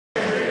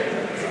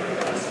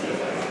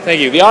Thank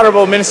you. The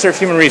Honourable Minister of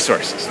Human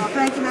Resources. Well,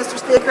 thank you, Mr.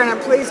 Speaker, and I'm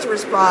pleased to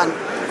respond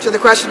to the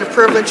question of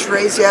privilege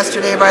raised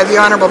yesterday by the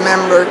Honourable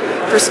Member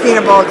for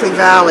Skeena-Bulkley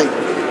Valley.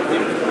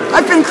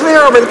 I've been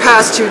clear over the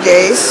past 2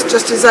 days,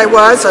 just as I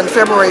was on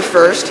February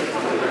 1st,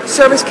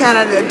 Service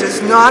Canada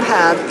does not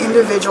have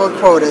individual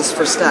quotas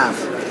for staff.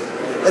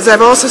 As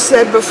I've also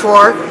said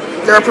before,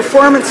 there are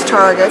performance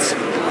targets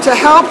to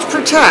help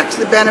protect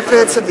the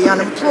benefits of the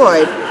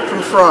unemployed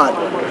from fraud.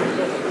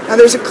 Now,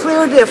 there's a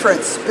clear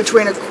difference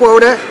between a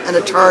quota and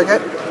a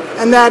target,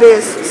 and that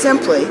is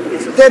simply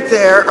that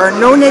there are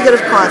no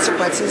negative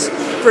consequences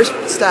for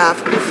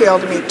staff who fail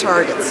to meet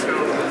targets.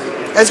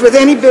 As with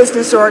any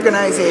business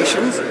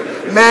organizations,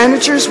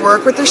 managers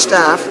work with their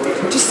staff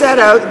to set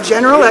out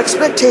general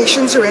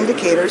expectations or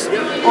indicators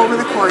over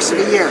the course of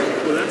a year.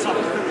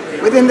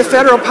 Within the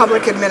federal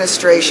public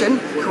administration,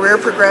 career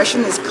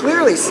progression is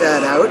clearly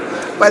set out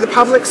by the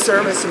Public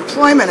Service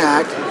Employment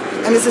Act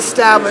and is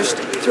established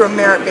through a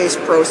merit-based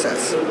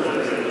process.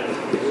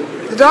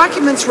 The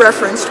documents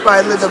referenced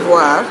by Le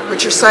Devoir,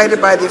 which are cited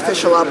by the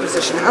official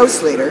opposition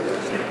House Leader,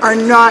 are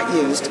not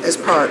used as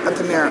part of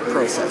the merit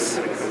process.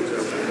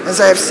 As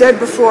I have said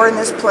before in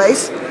this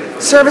place,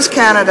 Service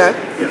Canada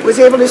was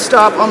able to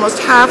stop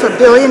almost $500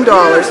 million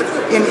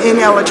in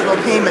ineligible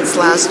payments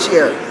last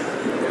year.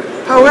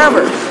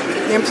 However,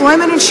 the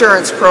Employment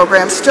Insurance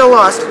Program still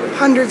lost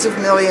hundreds of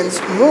millions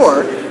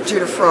more due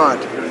to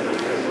fraud.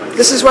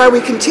 This is why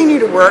we continue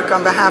to work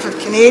on behalf of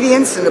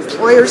Canadians and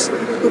employers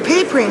who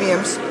pay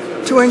premiums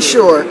to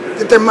ensure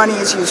that their money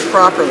is used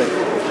properly.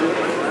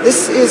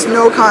 This is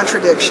no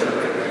contradiction.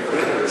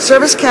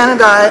 Service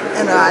Canada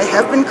and I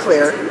have been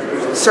clear.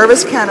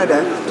 Service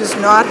Canada does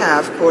not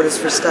have quotas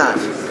for staff.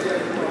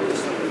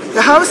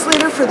 The House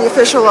Leader for the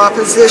official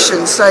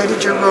opposition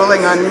cited your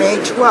ruling on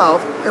May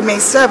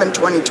 7,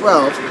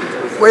 2012,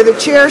 where the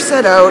Chair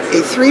set out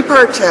a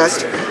 3-part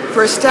test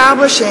for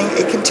establishing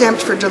a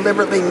contempt for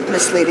deliberately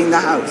misleading the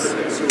House.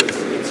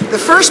 The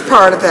first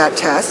part of that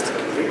test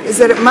is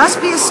that it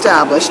must be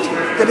established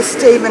that a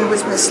statement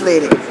was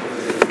misleading.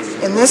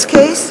 In this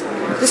case,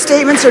 the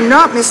statements are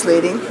not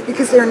misleading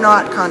because they're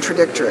not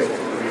contradictory.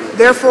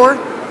 Therefore,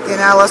 the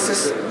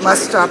analysis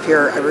must stop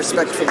here. I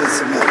respectfully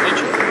submit.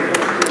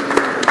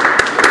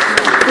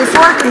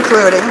 Before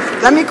concluding,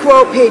 let me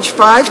quote page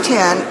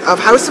 510 of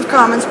House of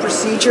Commons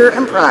Procedure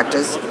and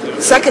Practice,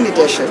 2nd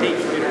edition,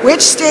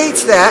 which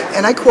states that,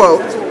 and I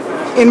quote,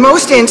 "In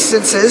most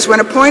instances, when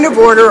a point of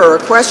order or a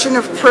question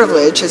of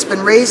privilege has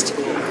been raised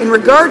in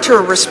regard to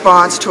a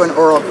response to an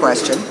oral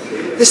question,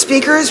 the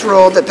Speaker has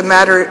ruled that the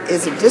matter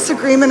is a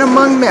disagreement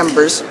among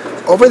members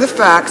over the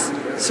facts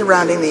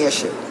surrounding the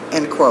issue,"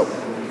 end quote.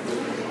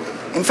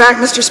 In fact,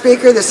 Mr.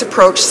 Speaker, this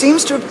approach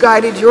seems to have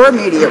guided your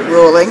immediate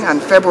ruling on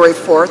February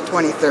 4th,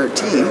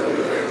 2013,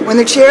 when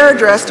the Chair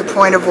addressed a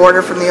point of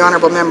order from the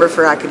Honourable Member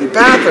for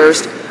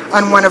Acadie-Bathurst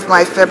on one of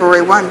my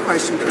February 1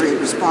 question period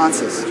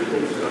responses.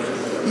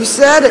 You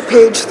said at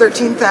page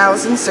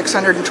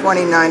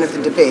 13,629 of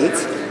the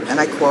debates, and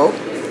I quote,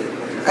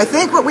 "I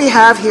think what we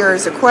have here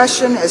is a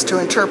question as to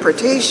an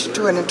interpretation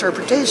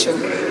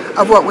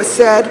of what was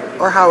said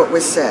or how it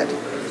was said.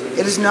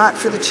 It is not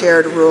for the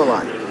Chair to rule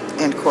on,"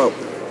 end quote.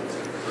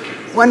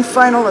 One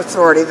final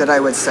authority that I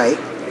would cite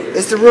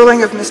is the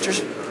ruling of Mr.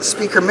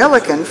 Speaker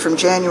Milliken from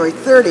January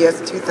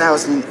 30th,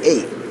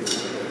 2008.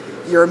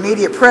 Your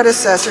immediate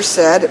predecessor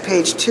said at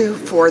page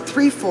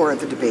 2434 of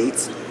the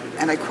debates,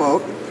 and I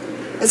quote,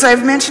 "As I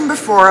have mentioned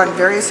before on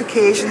various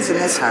occasions in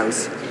this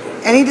House,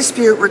 any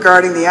dispute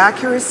regarding the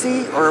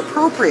accuracy or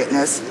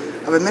appropriateness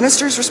of a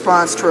minister's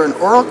response to an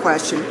oral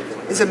question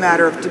is a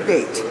matter of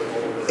debate.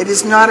 It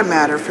is not a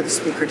matter for the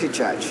Speaker to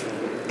judge,"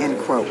 end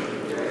quote.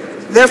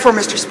 Therefore,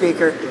 Mr.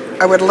 Speaker,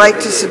 I would like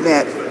to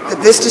submit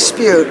that this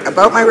dispute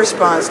about my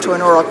response to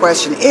an oral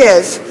question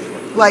is,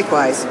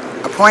 likewise,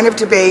 a point of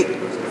debate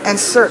and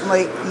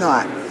certainly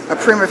not a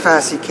prima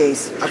facie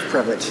case of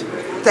privilege.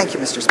 Thank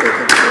you, Mr.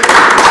 Speaker.